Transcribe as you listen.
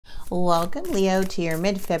Welcome, Leo, to your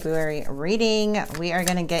mid-February reading. We are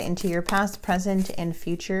going to get into your past, present, and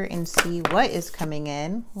future and see what is coming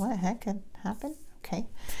in. What the heck could happen? Okay.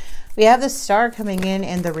 We have the Star coming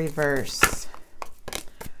in the reverse.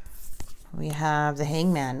 We have the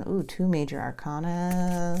Hangman. Ooh, two major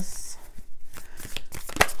arcanas.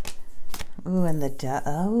 Ooh, and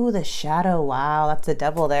the Shadow. Wow, that's a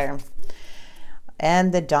double there.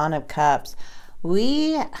 And the Dawn of Cups.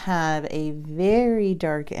 We have a very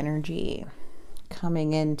dark energy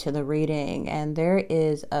coming into the reading, and there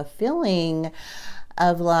is a feeling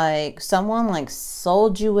of like someone like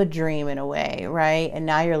sold you a dream in a way, right? And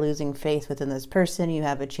now you're losing faith within this person. You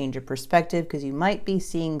have a change of perspective because you might be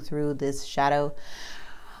seeing through this shadow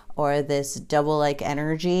or this double like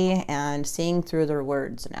energy and seeing through their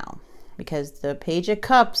words now, because the Page of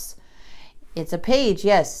Cups, it's a page,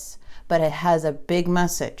 yes, but it has a big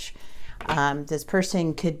message. This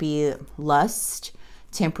person could be lust,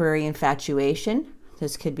 temporary infatuation.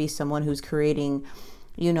 This could be someone who's creating,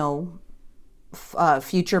 you know,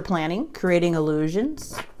 future planning, creating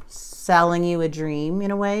illusions, selling you a dream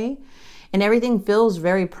in a way. And everything feels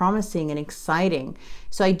very promising and exciting.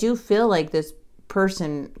 So I do feel like this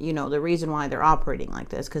person, you know, the reason why they're operating like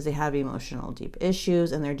this, because they have emotional deep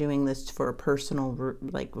issues and they're doing this for a personal,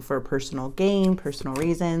 like for personal gain, personal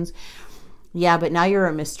reasons. Yeah, but now you're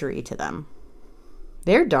a mystery to them.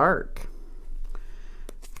 They're dark.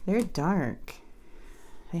 They're dark.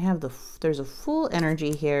 They have there's a full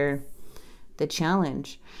energy here. The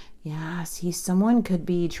Challenge. Yeah, see, someone could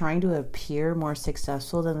be trying to appear more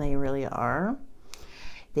successful than they really are.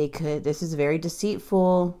 This is very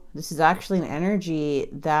deceitful. This is actually an energy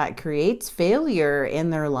that creates failure in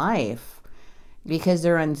their life because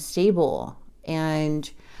they're unstable.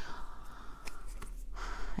 And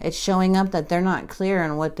it's showing up that they're not clear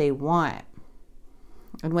on what they want.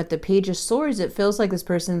 And with the Page of Swords, it feels like this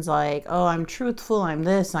person's like, oh, I'm truthful, I'm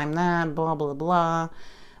this, I'm that, blah, blah, blah.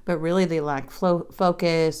 But really they lack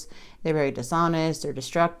focus. They're very dishonest. They're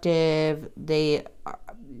destructive.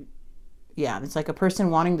 Yeah, it's like a person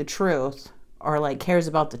wanting the truth or like cares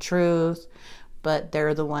about the truth, but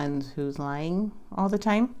they're the ones who's lying all the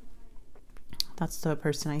time. That's the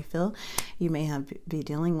person I feel you may be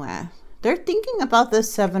dealing with. They're thinking about the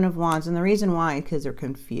Seven of Wands, and the reason why, because they're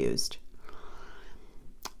confused.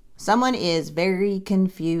 Someone is very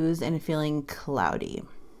confused and feeling cloudy.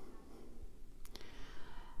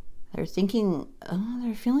 They're thinking,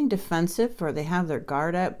 they're feeling defensive, or they have their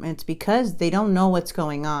guard up. And it's because they don't know what's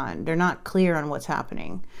going on. They're not clear on what's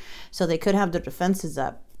happening. So they could have their defenses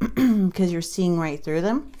up because you're seeing right through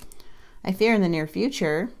them. I fear in the near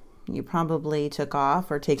future, you probably took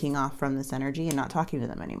off or taking off from this energy and not talking to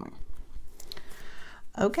them anymore.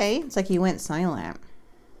 Okay, it's like you went silent.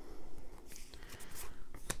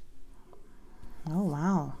 Oh,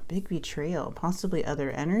 wow. Big betrayal. Possibly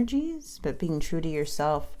other energies, but being true to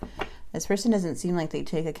yourself. This person doesn't seem like they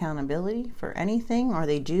take accountability for anything, or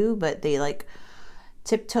they do, but they like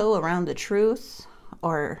tiptoe around the truth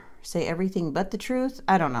or say everything but the truth.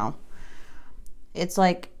 I don't know. It's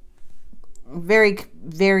like very,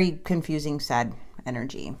 very confusing, sad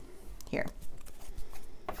energy here.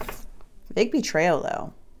 Big betrayal,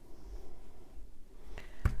 though.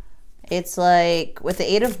 It's like with the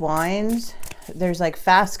Eight of Wands, there's like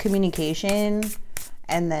fast communication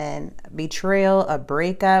and then betrayal, a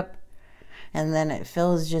breakup, and then it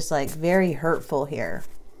feels just like very hurtful here.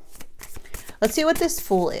 Let's see what this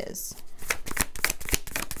Fool is.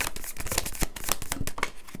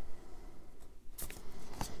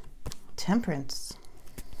 Temperance.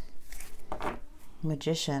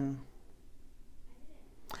 Magician.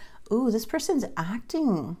 Ooh, this person's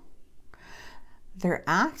acting. They're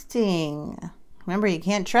acting. Remember, you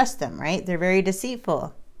can't trust them, right? They're very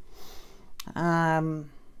deceitful. I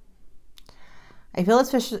feel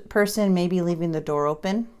this person may be leaving the door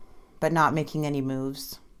open, but not making any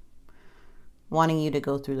moves. Wanting you to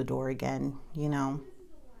go through the door again, you know.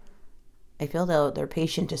 I feel though they're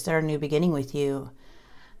patient to start a new beginning with you,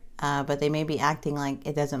 but they may be acting like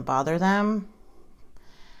it doesn't bother them.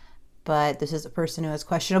 But this is a person who has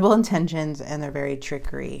questionable intentions and they're very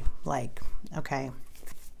trickery. Like, okay.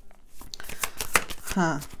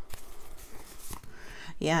 Huh.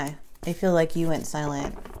 Yeah, I feel like you went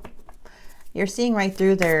silent. You're seeing right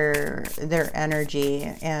through their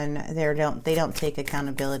energy, and they don't take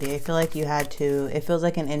accountability. I feel like you had to, it feels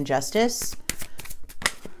like an injustice.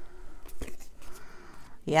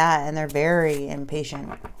 Yeah, and they're very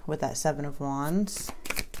impatient with that Seven of Wands.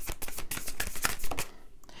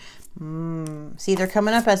 See, they're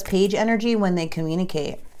coming up as page energy when they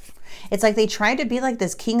communicate. It's like they try to be like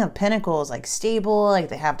this King of Pentacles, like stable, like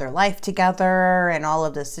they have their life together and all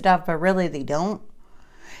of this stuff, but really they don't.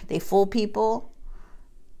 They fool people.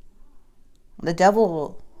 The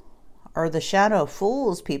devil or the shadow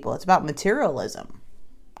fools people. It's about materialism.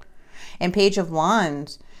 And Page of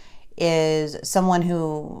Wands is someone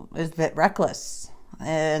who is a bit reckless.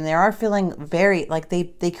 And they are feeling very, like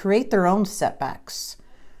they create their own setbacks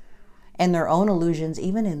and their own illusions,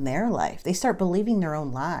 even in their life. They start believing their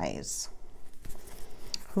own lies.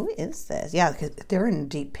 Who is this? Yeah, because they're in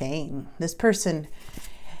deep pain. This person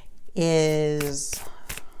is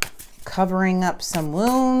covering up some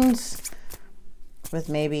wounds with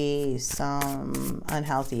maybe some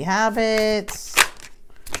unhealthy habits.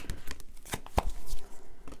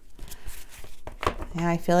 Yeah,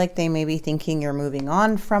 I feel like they may be thinking you're moving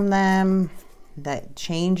on from them, that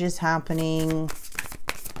change is happening.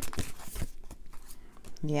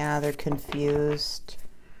 Yeah, they're confused.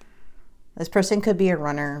 This person could be a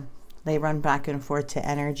runner. They run back and forth to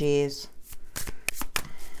energies.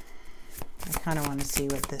 I kind of want to see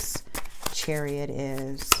what this Chariot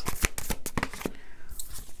is.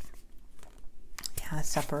 Yeah,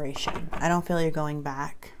 separation. I don't feel you're going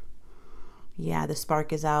back. Yeah, the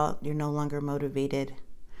spark is out. You're no longer motivated.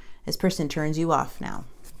 This person turns you off now.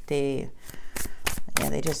 They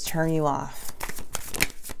just turn you off.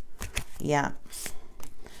 Yeah.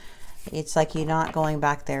 It's like you're not going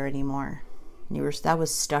back there anymore. That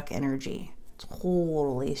was stuck energy.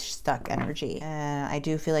 Totally stuck energy. And I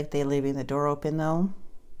do feel like they're leaving the door open though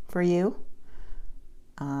for you.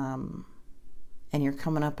 And you're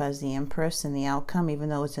coming up as the Empress in the outcome, even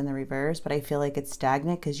though it's in the reverse. But I feel like it's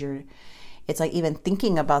stagnant because it's like even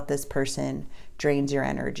thinking about this person drains your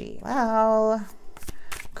energy. Wow.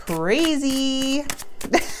 Crazy.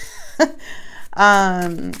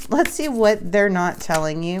 Let's see what they're not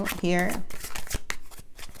telling you here.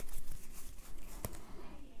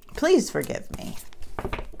 Please forgive me.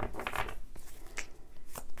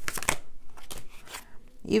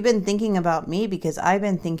 You've been thinking about me because I've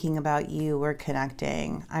been thinking about you. We're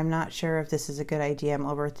connecting. I'm not sure if this is a good idea. I'm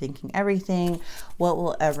overthinking everything. What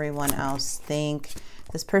will everyone else think?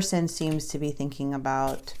 This person seems to be thinking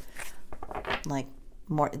about like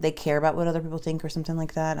more, they care about what other people think or something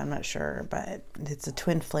like that. I'm not sure, but it's a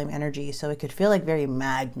twin flame energy. So it could feel like very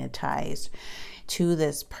magnetized to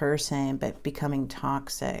this person, but becoming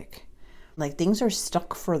toxic. Like things are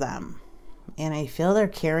stuck for them. And I feel they're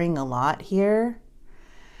carrying a lot here.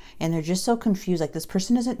 And they're just so confused. Like this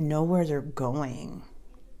person doesn't know where they're going.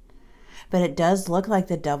 But it does look like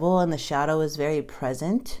the devil and the shadow is very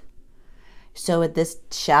present. So this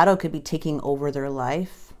shadow could be taking over their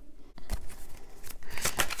life.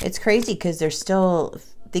 It's crazy because they're still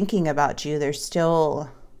thinking about you. They're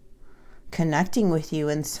still connecting with you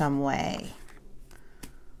in some way.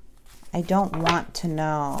 I don't want to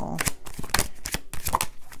know.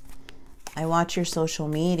 I watch your social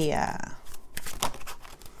media.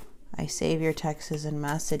 I save your texts and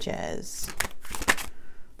messages.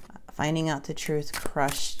 Finding out the truth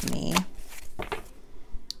crushed me.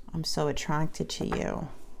 I'm so attracted to you.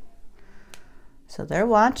 So they're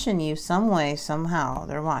watching you some way, somehow.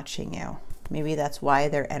 They're watching you. Maybe that's why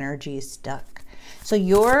their energy is stuck. So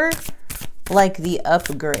you're like the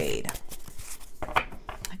upgrade.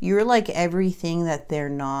 You're like everything that they're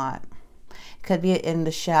not. Could be in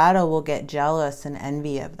the shadow will get jealous and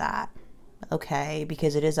envy of that. Okay,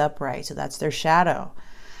 because it is upright. So that's their shadow.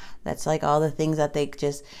 That's like all the things that they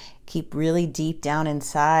just keep really deep down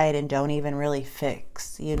inside and don't even really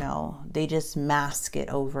fix, you know. They just mask it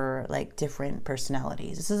over like different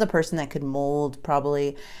personalities. This is a person that could mold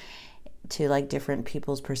probably to like different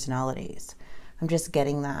people's personalities. I'm just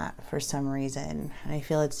getting that for some reason. And I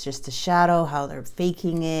feel it's just a shadow, how they're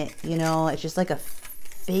faking it, you know. It's just like a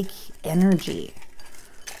fake energy.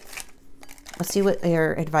 Let's see what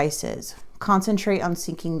their advice is. Concentrate on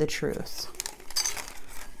seeking the truth.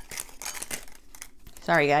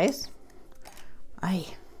 Sorry, guys.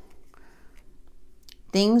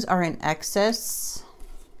 Things are in excess.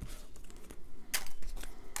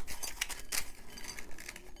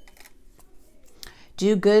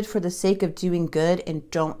 Do good for the sake of doing good and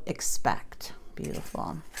don't expect.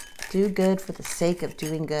 Beautiful. Do good for the sake of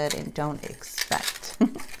doing good and don't expect.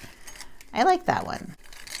 I like that one.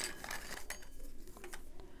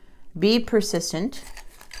 Be persistent.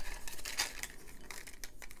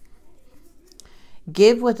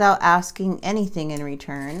 Give without asking anything in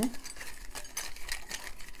return.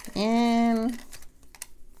 And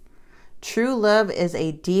true love is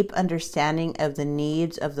a deep understanding of the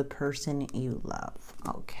needs of the person you love.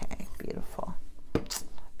 Okay, beautiful.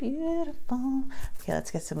 Beautiful. Okay, let's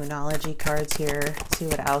get some Moonology cards here. See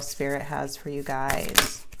what else Spirit has for you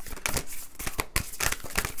guys.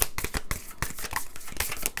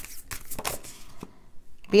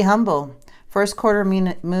 Be humble. First quarter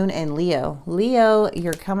moon in Leo. Leo,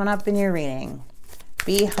 you're coming up in your reading.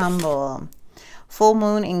 Be humble. Full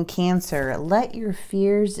moon in Cancer. Let your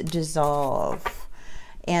fears dissolve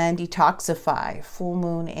and detoxify. Full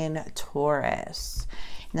moon in Taurus.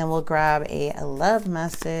 And then we'll grab a love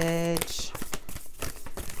message.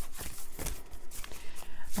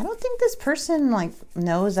 I don't think this person like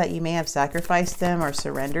knows that you may have sacrificed them or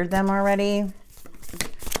surrendered them already.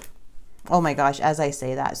 Oh my gosh, as I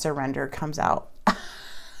say that, surrender comes out.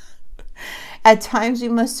 At times we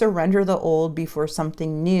must surrender the old before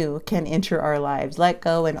something new can enter our lives. Let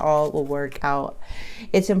go and all will work out.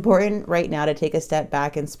 It's important right now to take a step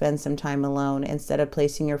back and spend some time alone instead of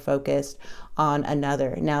placing your focus on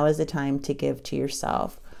another. Now is the time to give to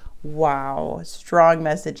yourself. Wow, strong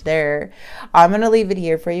message there. I'm going to leave it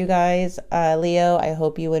here for you guys. Leo, I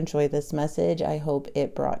hope you enjoyed this message. I hope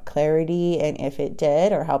it brought clarity. And if it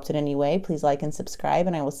did or helped in any way, please like and subscribe.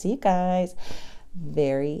 And I will see you guys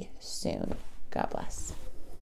very soon. God bless.